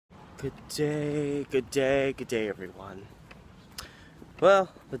Good day, everyone.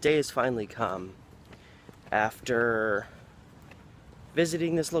 Well, the day has finally come. After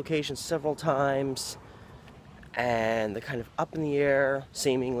visiting this location several times, and the kind of up in the air,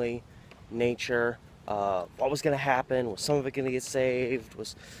 seemingly, nature, what was going to happen, was some of it going to get saved,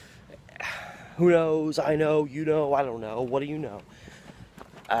 who knows, I know, you know, I don't know, what do you know?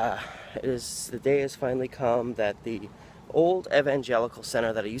 The day has finally come that the old Evangelical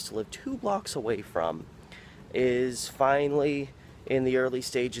Center that I used to live 2 blocks away from is finally in the early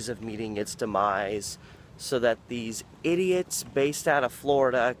stages of meeting its demise, so that these idiots based out of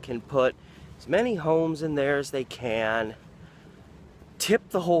Florida can put as many homes in there as they can, tip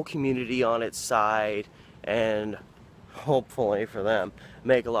the whole community on its side, and hopefully for them,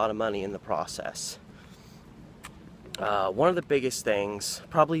 make a lot of money in the process. One of the biggest things,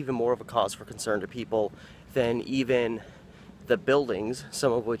 probably even more of a cause for concern to people than even the buildings,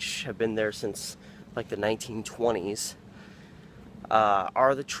 some of which have been there since like the 1920s,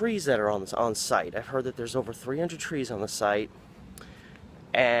 are the trees that are on site. I've heard that there's over 300 trees on the site,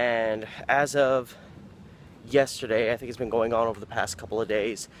 and as of yesterday, I think it's been going on over the past couple of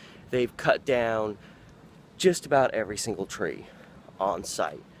days, they've cut down just about every single tree on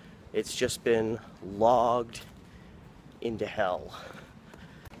site. It's just been logged into hell.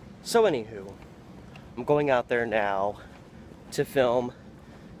 So anywho, I'm going out there now to film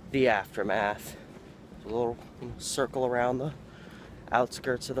the aftermath. A little circle around the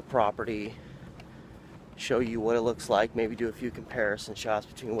outskirts of the property, show you what it looks like, maybe do a few comparison shots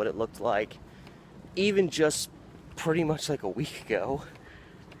between what it looked like even just pretty much like a week ago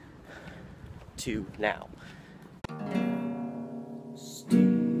to now. Steve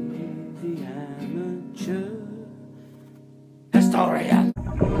the Amateur Historian.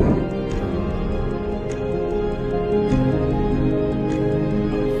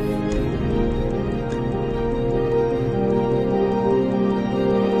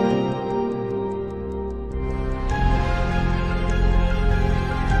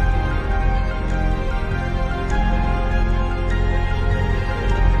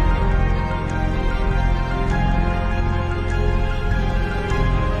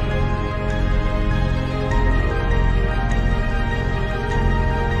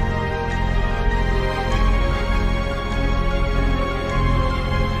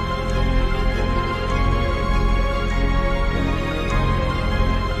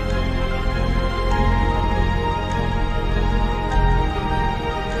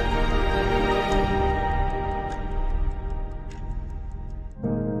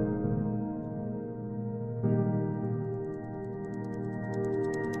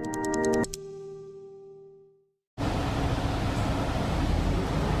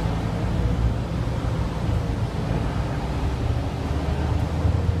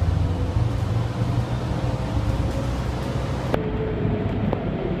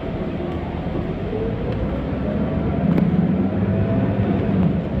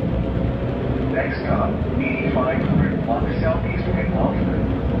 Next stop, 8500 block Southeast Main Officer.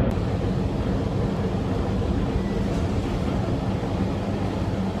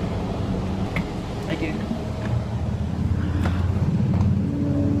 Thank you.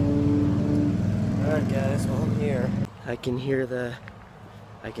 Alright guys, well I'm here. I can hear the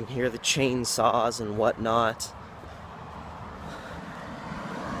chainsaws and whatnot.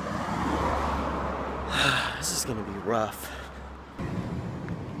 This is gonna be rough.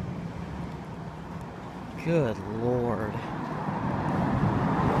 Good Lord.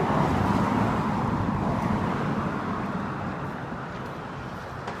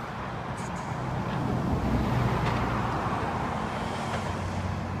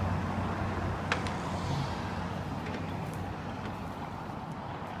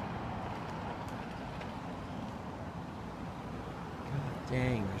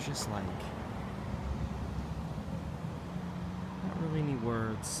 Dang, there's just like not really any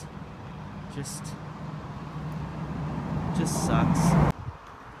words. Just sucks.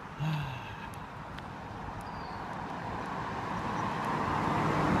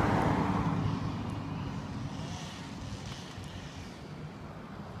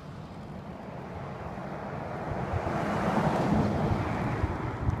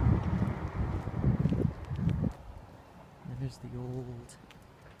 And there's the old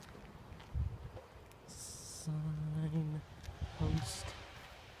sign post.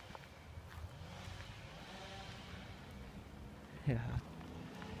 Yeah,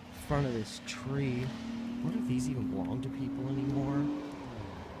 front of this tree. I wonder if these even belong to people anymore.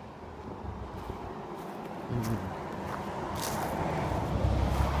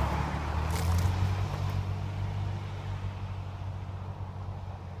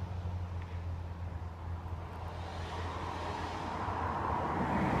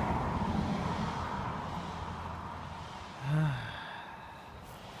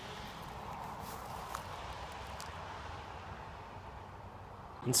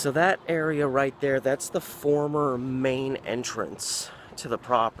 And so that area right there, that's the former main entrance to the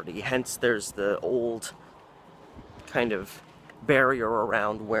property. Hence there's the old kind of barrier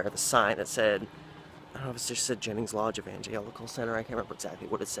around where the sign that said, I don't know if it just said Jennings Lodge, Evangelical Center, I can't remember exactly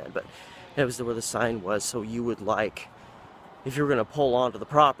what it said, but it was where the sign was. So you would, like, if you were going to pull onto the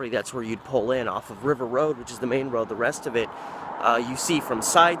property, that's where you'd pull in off of River Road, which is the main road. The rest of it you see from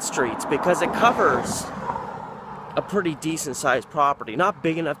side streets, because it covers a pretty decent sized property. Not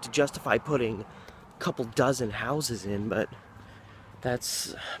big enough to justify putting a couple dozen houses in, but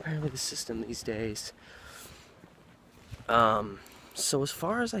that's apparently the system these days. So as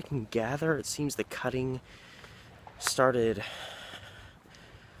far as I can gather, it seems the cutting started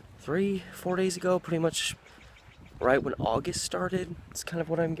 3-4 days ago, pretty much right when August started. It's kind of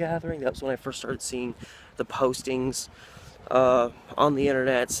what I'm gathering. That was when I first started seeing the postings on the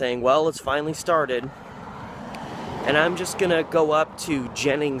internet saying, well, it's finally started. And I'm just gonna go up to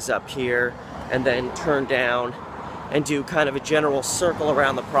Jennings up here and then turn down and do kind of a general circle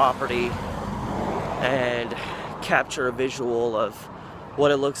around the property and capture a visual of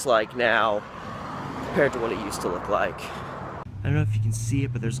what it looks like now compared to what it used to look like. I don't know if you can see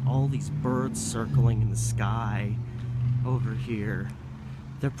it, but there's all these birds circling in the sky over here.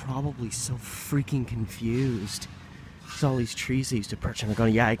 They're probably so freaking confused. There's all these trees they used to perch on. They're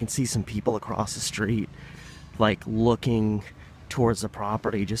going, yeah, I can see some people across the street, like looking towards the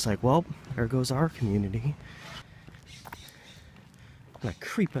property, just like, well, there goes our community. I'm gonna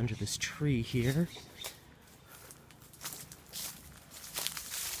creep under this tree here.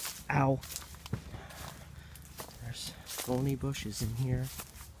 Ow. There's thorny bushes in here.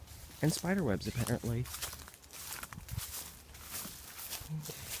 And spider webs, apparently.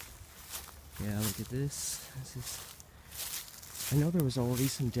 Yeah, look at this. This is... I know there was already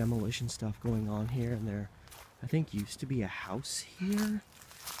some demolition stuff going on here, and there, I think, used to be a house here.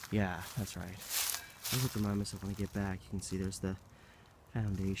 Yeah, that's right. I have to remind myself when I get back. You can see there's the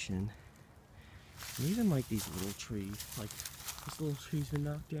foundation. And even like these little trees, like this little tree's been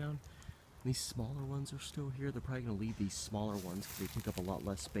knocked down. These smaller ones are still here. They're probably going to leave these smaller ones because they take up a lot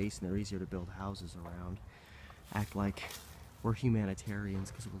less space and they're easier to build houses around. Act like we're humanitarians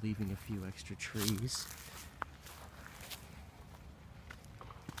because we're leaving a few extra trees.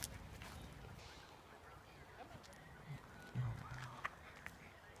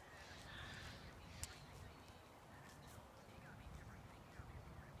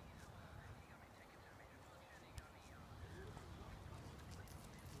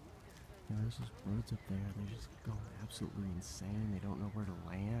 Yeah, there's those birds up there. They're just going absolutely insane. They don't know where to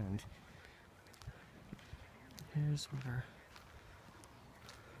land. Here's where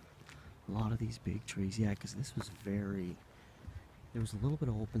a lot of these big trees, yeah, because this was very... There was a little bit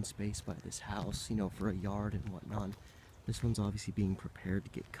of open space by this house, you know, for a yard and whatnot. This one's obviously being prepared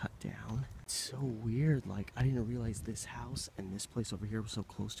to get cut down. It's so weird, like, I didn't realize this house and this place over here was so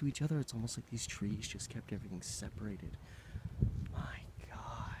close to each other. It's almost like these trees just kept everything separated. My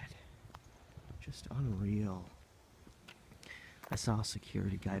God. Just unreal. I saw a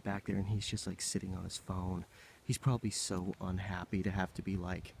security guy back there and he's just like sitting on his phone. He's probably so unhappy to have to be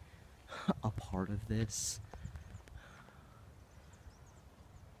like a part of this.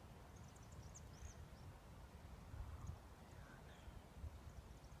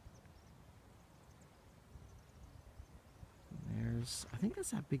 There's, I think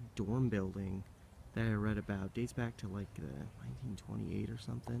that's that big dorm building that I read about. Dates back to like 1928 or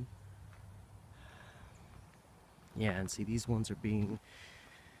something. Yeah, and see, these ones are being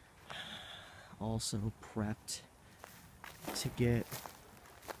also prepped to get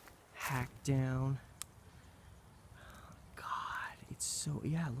hacked down. God, it's so...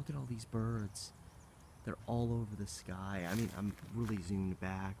 Yeah, look at all these birds. They're all over the sky. I mean, I'm really zoomed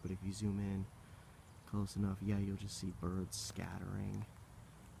back, but if you zoom in close enough, yeah, you'll just see birds scattering.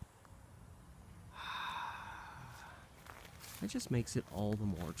 That just makes it all the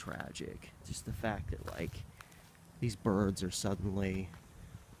more tragic. Just the fact that, like, these birds are suddenly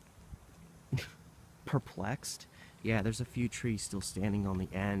perplexed. Yeah, there's a few trees still standing on the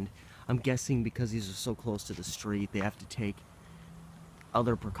end. I'm guessing because these are so close to the street, they have to take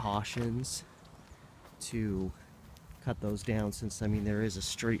other precautions to cut those down, since, I mean, there is a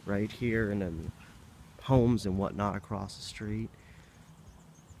street right here and then homes and whatnot across the street.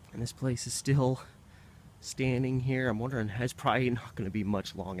 And this place is still standing here. I'm wondering, it's probably not going to be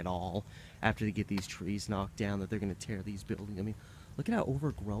much long at all after they get these trees knocked down that they're going to tear these buildings. I mean, look at how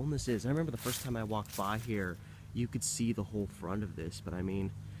overgrown this is. I remember the first time I walked by here, you could see the whole front of this, but I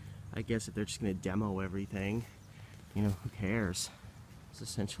mean, I guess if they're just going to demo everything, you know, who cares? It's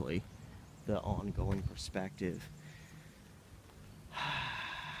essentially the ongoing perspective.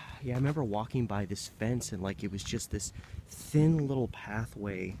 Yeah, I remember walking by this fence and like it was just this thin little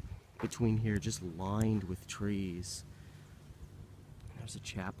pathway between here, just lined with trees. There's a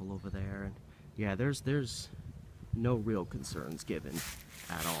chapel over there, and yeah, there's no real concerns given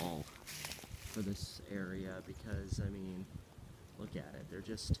at all for this area because, I mean, look at it. They're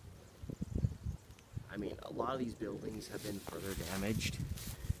just, I mean, a lot of these buildings have been further damaged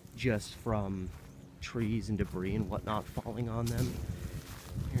just from trees and debris and whatnot falling on them.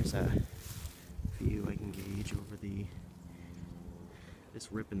 Here's a view I can gauge over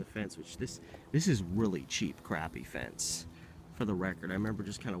this rip in the fence, which this is really cheap, crappy fence. For the record, I remember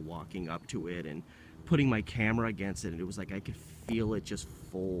just kind of walking up to it and putting my camera against it, and it was like I could feel it just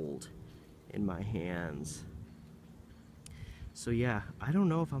fold in my hands. So yeah, I don't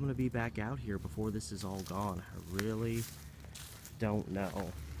know if I'm gonna be back out here before this is all gone. I really don't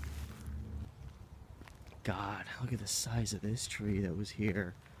know. God, look at the size of this tree that was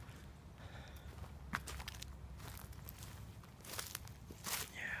here.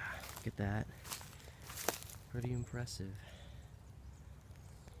 Yeah, look at that. Pretty impressive.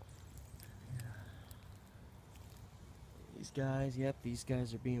 Yeah. These guys, yep, these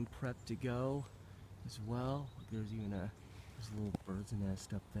guys are being prepped to go as well. Look, there's even there's a little bird's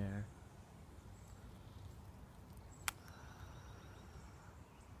nest up there.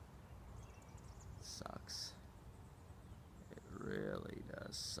 Sucks. It really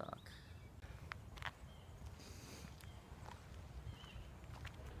does suck.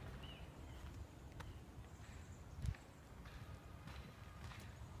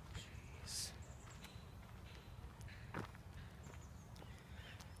 Jeez.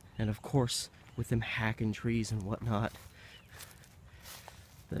 And of course, with them hacking trees and whatnot,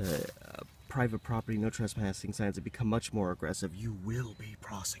 the private property no trespassing signs have become much more aggressive. You will be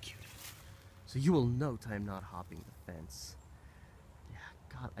prosecuted. So you will note I'm not hopping the fence. Yeah,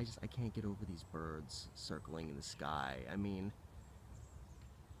 God, I can't get over these birds circling in the sky. I mean,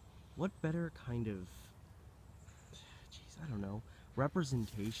 what better kind of, geez, I don't know,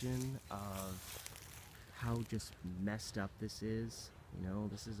 representation of how just messed up this is. You know,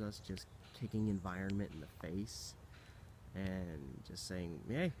 this is us just kicking environment in the face and just saying,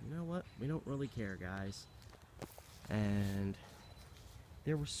 hey, you know what, we don't really care, guys. And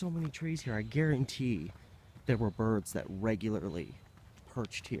there were so many trees here. I guarantee there were birds that regularly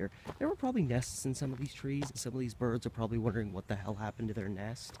perched here. There were probably nests in some of these trees, and some of these birds are probably wondering what the hell happened to their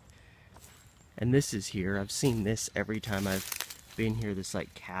nest. And this is here. I've seen this every time I've been here, this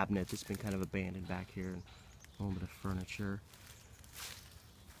like cabinet that's been kind of abandoned back here, and a little bit of furniture.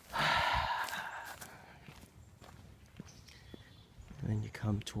 And then you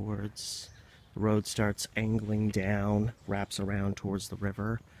come towards, the road starts angling down, wraps around towards the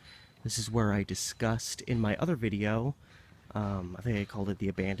river. This is where I discussed in my other video, I think I called it the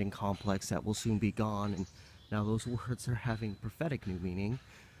abandoned complex that will soon be gone, and now those words are having prophetic new meaning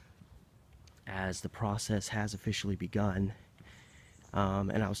as the process has officially begun.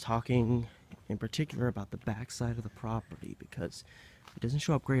 And I was talking in particular about the backside of the property because it doesn't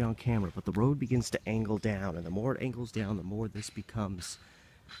show up great on camera, but the road begins to angle down, and the more it angles down, the more this becomes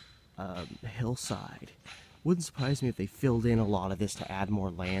a hillside. Wouldn't surprise me if they filled in a lot of this to add more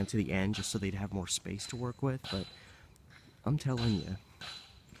land to the end just so they'd have more space to work with, but I'm telling you,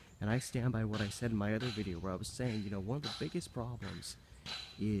 and I stand by what I said in my other video where I was saying, you know, one of the biggest problems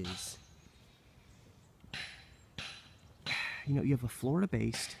is, you know, you have a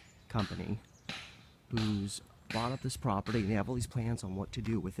Florida-based company who's bought up this property and they have all these plans on what to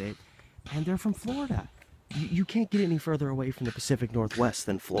do with it, and they're from Florida. You can't get any further away from the Pacific Northwest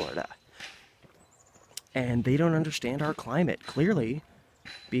than Florida. And they don't understand our climate, clearly,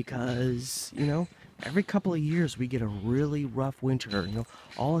 because, you know, every couple of years we get a really rough winter. You know,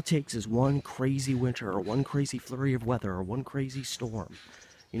 all it takes is one crazy winter or one crazy flurry of weather or one crazy storm.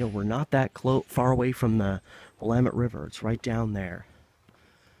 You know, we're not that far away from the Willamette River. It's right down there.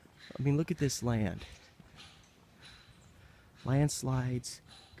 I mean, look at this land. Landslides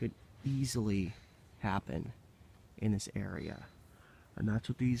could easily happen in this area. And that's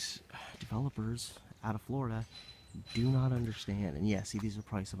what these developers out of Florida do not understand. And yeah, see, these are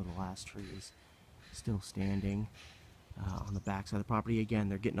probably some of the last trees still standing on the back side of the property. Again,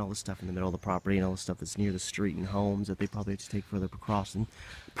 they're getting all this stuff in the middle of the property and all the stuff that's near the street and homes that they probably have to take further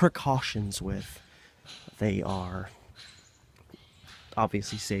precautions with. They are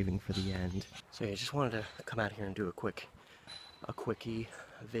obviously saving for the end. So yeah, I just wanted to come out here and do a quickie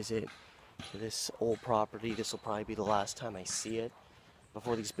visit to this old property. This will probably be the last time I see it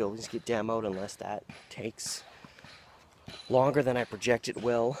before these buildings get demoed, unless that takes longer than I project it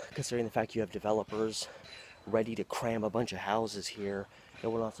will, considering the fact you have developers ready to cram a bunch of houses here. It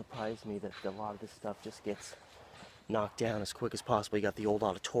will not surprise me that a lot of this stuff just gets knocked down as quick as possible. You got the old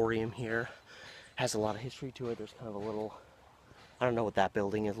auditorium here. Has a lot of history to it. There's kind of a little, I don't know what that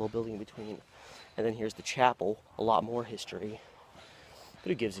building is, a little building in between. And then here's the chapel, a lot more history. But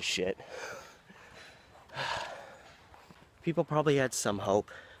who gives a shit? People probably had some hope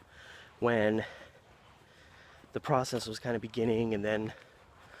when the process was kind of beginning, and then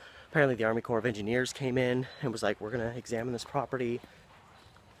apparently the Army Corps of Engineers came in and was like, we're going to examine this property,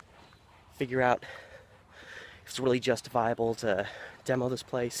 figure out if it's really justifiable to demo this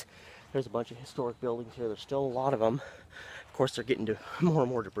place. There's a bunch of historic buildings here. There's still a lot of them. Of course, they're getting to more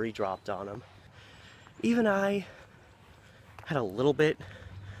and more debris dropped on them. Even I had a little bit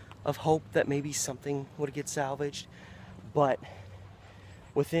of hope that maybe something would get salvaged, but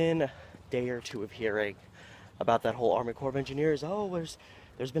within a day or two of hearing about that whole Army Corps of Engineers, oh,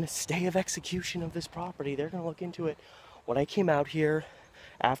 there's been a stay of execution of this property, they're going to look into it. When I came out here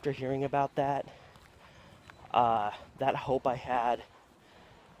after hearing about that, that hope I had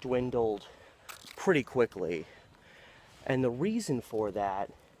dwindled pretty quickly. And the reason for that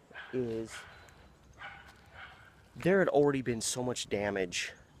is there had already been so much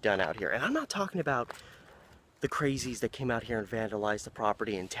damage done out here. And I'm not talking about the crazies that came out here and vandalized the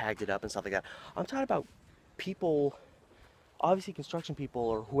property and tagged it up and stuff like that. I'm talking about people, obviously construction people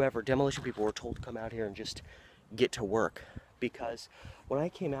or whoever, demolition people, were told to come out here and just get to work. Because when I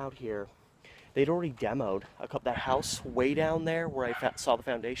came out here, they'd already demoed that house way down there where I saw the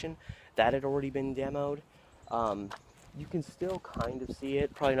foundation. That had already been demoed. You can still kind of see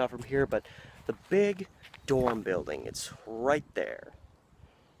it, probably not from here, but the big dorm building, it's right there,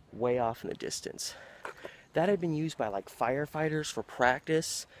 way off in the distance. That had been used by like firefighters for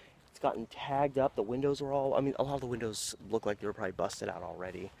practice. It's gotten tagged up. The windows were all, I mean, a lot of the windows look like they were probably busted out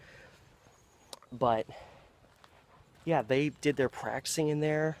already. But yeah, they did their practicing in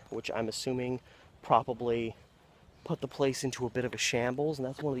there, which I'm assuming probably put the place into a bit of a shambles, and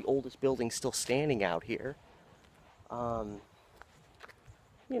that's one of the oldest buildings still standing out here.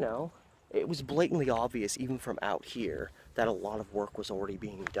 You know, it was blatantly obvious, even from out here, that a lot of work was already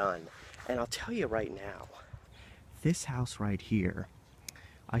being done. And I'll tell you right now, this house right here,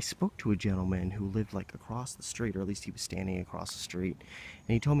 I spoke to a gentleman who lived like across the street, or at least he was standing across the street,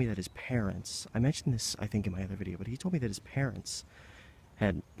 and he told me that his parents, I mentioned this I think in my other video, but he told me that his parents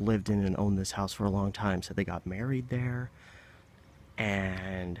had lived in and owned this house for a long time, so they got married there,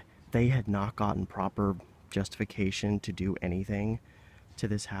 and they had not gotten proper justification to do anything to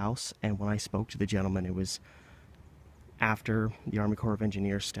this house. And when I spoke to the gentleman, it was after the Army Corps of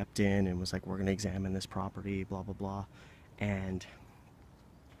Engineers stepped in and was like, we're going to examine this property, blah blah blah. And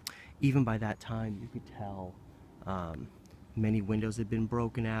even by that time you could tell many windows had been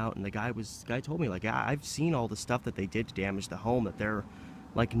broken out, and the guy told me, like, I've seen all the stuff that they did to damage the home that they're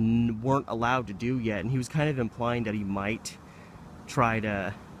like weren't allowed to do yet. And he was kind of implying that he might try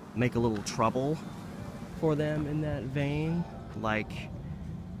to make a little trouble for them in that vein. Like,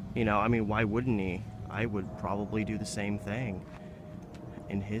 you know, I mean, why wouldn't he? I would probably do the same thing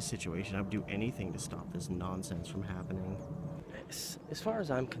in his situation. I would do anything to stop this nonsense from happening. As far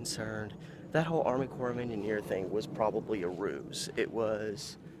as I'm concerned, that whole Army Corps of Engineer thing was probably a ruse. It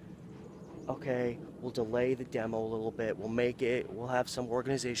was, okay, we'll delay the demo a little bit, we'll have some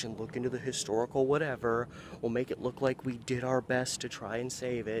organization look into the historical whatever, we'll make it look like we did our best to try and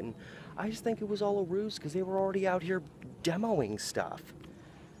save it. And I just think it was all a ruse because they were already out here demoing stuff.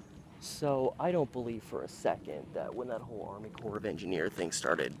 So I don't believe for a second that when that whole Army Corps of Engineer thing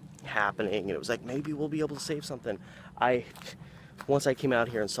started happening and it was like, maybe we'll be able to save something, once I came out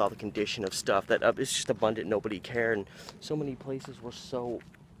here and saw the condition of stuff, that it's just abundant, nobody cared, and so many places were so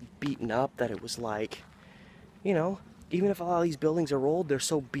beaten up that it was like, you know, even if a lot of these buildings are old, they're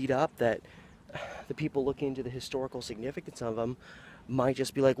so beat up that the people looking into the historical significance of them might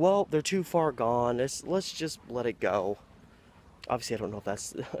just be like, well, they're too far gone, let's just let it go. Obviously, I don't know if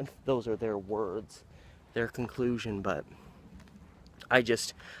that's those are their words, their conclusion, but I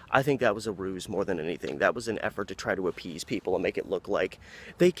think that was a ruse more than anything. That was an effort to try to appease people and make it look like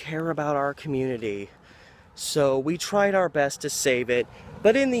they care about our community. So we tried our best to save it,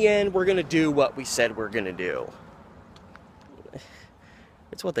 but in the end, we're going to do what we said we're going to do.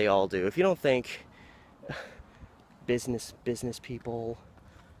 It's what they all do. If you don't think business people,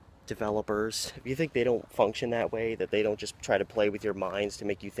 developers, if you think they don't function that way, that they don't just try to play with your minds to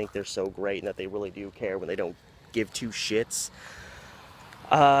make you think they're so great and that they really do care when they don't give two shits,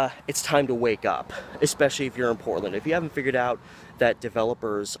 it's time to wake up, especially if you're in Portland. If you haven't figured out that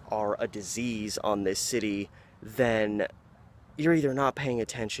developers are a disease on this city, then you're either not paying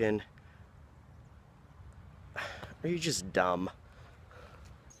attention Or are you just dumb?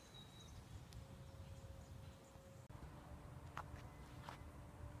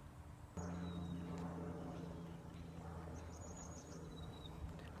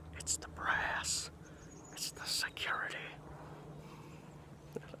 It's the brass. It's the security.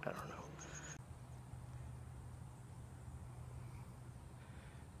 I don't know.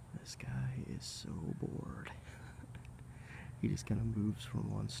 This guy is so bored. He just kind of moves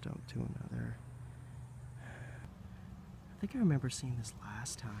from one stump to another. I think I remember seeing this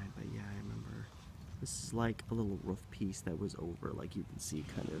last time, but yeah, I remember. This is like a little roof piece that was over, like you can see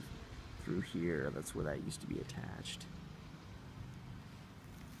kind of through here. That's where that used to be attached.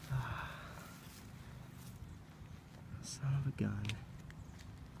 Son of a gun.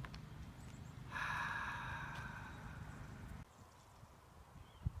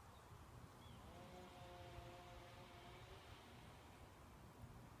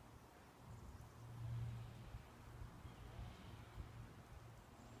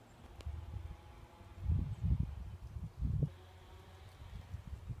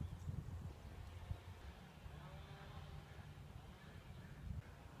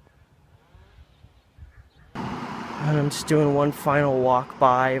 And I'm just doing one final walk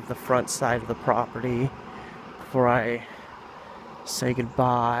by of the front side of the property before I say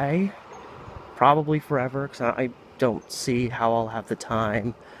goodbye. Probably forever, because I don't see how I'll have the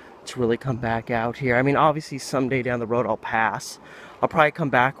time to really come back out here. I mean, obviously someday down the road I'll pass. I'll probably come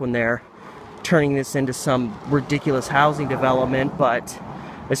back when they're turning this into some ridiculous housing development, but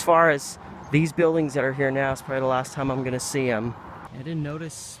as far as these buildings that are here now, it's probably the last time I'm gonna see them. I didn't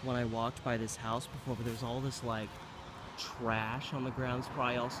notice when I walked by this house before, but there's all this like trash on the ground. It's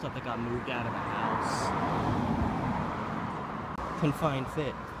probably all stuff that got moved out of the house. Confined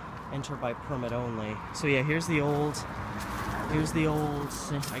fit. Enter by permit only. So yeah, here's the old, I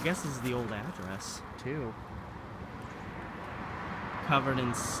guess this is the old address too. Covered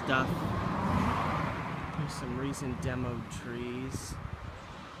in stuff. There's some recent demoed trees.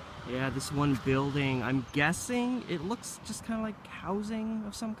 Yeah, this one building, I'm guessing it looks just kind of like housing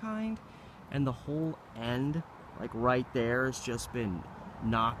of some kind. And the whole end, like right there, has just been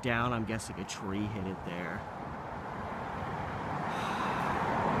knocked down. I'm guessing a tree hit it there.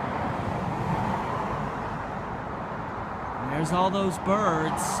 And there's all those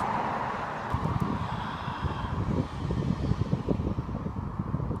birds.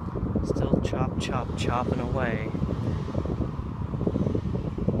 Still chopping away.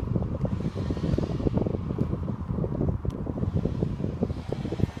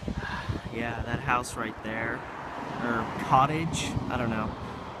 Yeah, that house right there, or cottage, I don't know.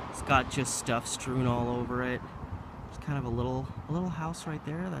 It's got just stuff strewn all over it. It's kind of a little house right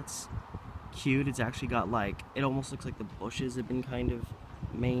there that's cute. It's actually got like, it almost looks like the bushes have been kind of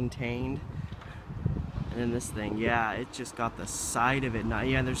maintained. And then this thing, yeah, it just got the side of it. Now,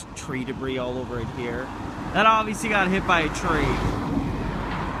 yeah, there's tree debris all over it here. That obviously got hit by a tree.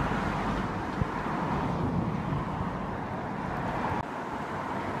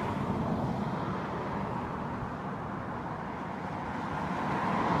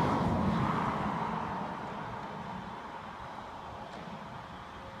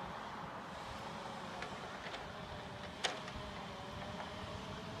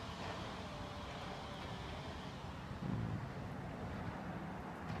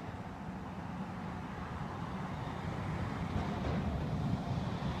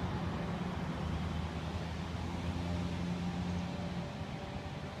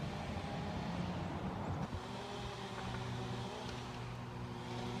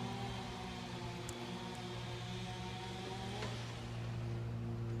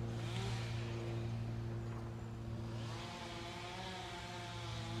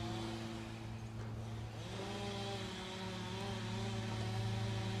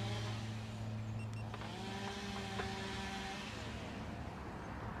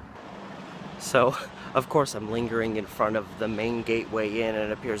 So, of course, I'm lingering in front of the main gateway in,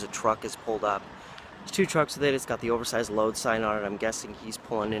 and it appears a truck is pulled up. There's two trucks with it. It's got the oversized load sign on it. I'm guessing he's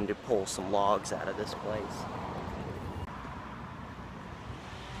pulling in to pull some logs out of this place.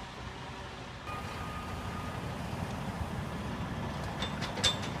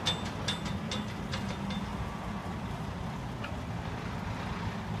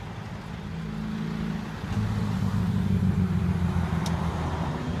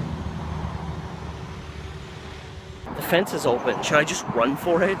 The fence is open. Should I just run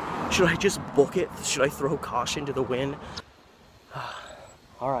for it? Should I just book it? Should I throw caution to the wind?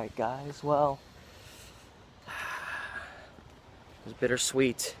 Alright guys, well, it was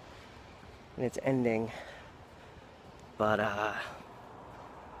bittersweet in its ending, but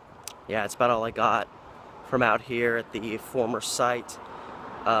yeah, it's about all I got from out here at the former site,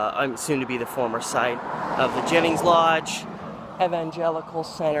 I'm soon to be the former site of the Jennings Lodge, Evangelical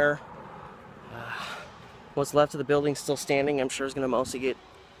Center. What's left of the building still standing. I'm sure is going to mostly get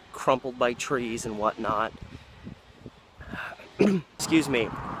crumpled by trees and whatnot. Excuse me.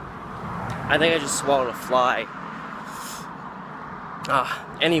 I think I just swallowed a fly.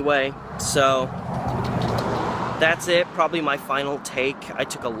 Anyway, so that's it. Probably my final take. I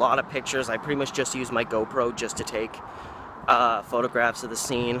took a lot of pictures. I pretty much just used my GoPro just to take photographs of the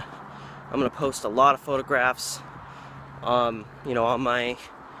scene. I'm going to post a lot of photographs, you know, on my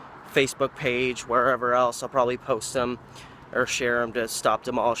Facebook page, wherever else. I'll probably post them or share them to stop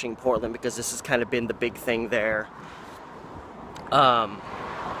demolishing Portland, because this has kind of been the big thing there. Kind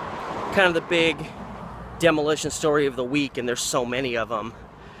of the big demolition story of the week, and there's so many of them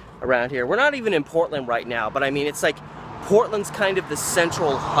around here. We're not even in Portland right now, but I mean, it's like Portland's kind of the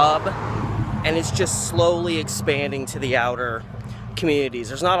central hub, and it's just slowly expanding to the outer communities.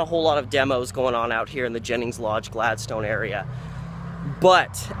 There's not a whole lot of demos going on out here in the Jennings Lodge, Gladstone area.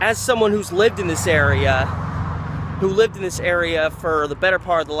 But as someone who's lived in this area, for the better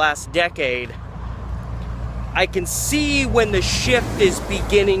part of the last decade, I can see when the shift is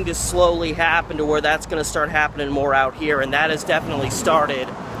beginning to slowly happen to where that's going to start happening more out here, and that has definitely started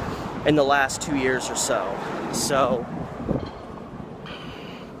in the last 2 years or so. So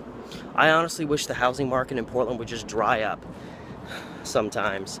I honestly wish the housing market in Portland would just dry up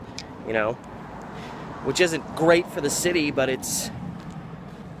sometimes, you know, which isn't great for the city, but it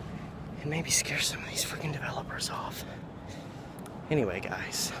maybe scares some of these freaking developers off. Anyway,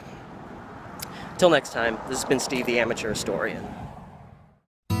 guys, till next time, this has been Steve, the Amateur Historian.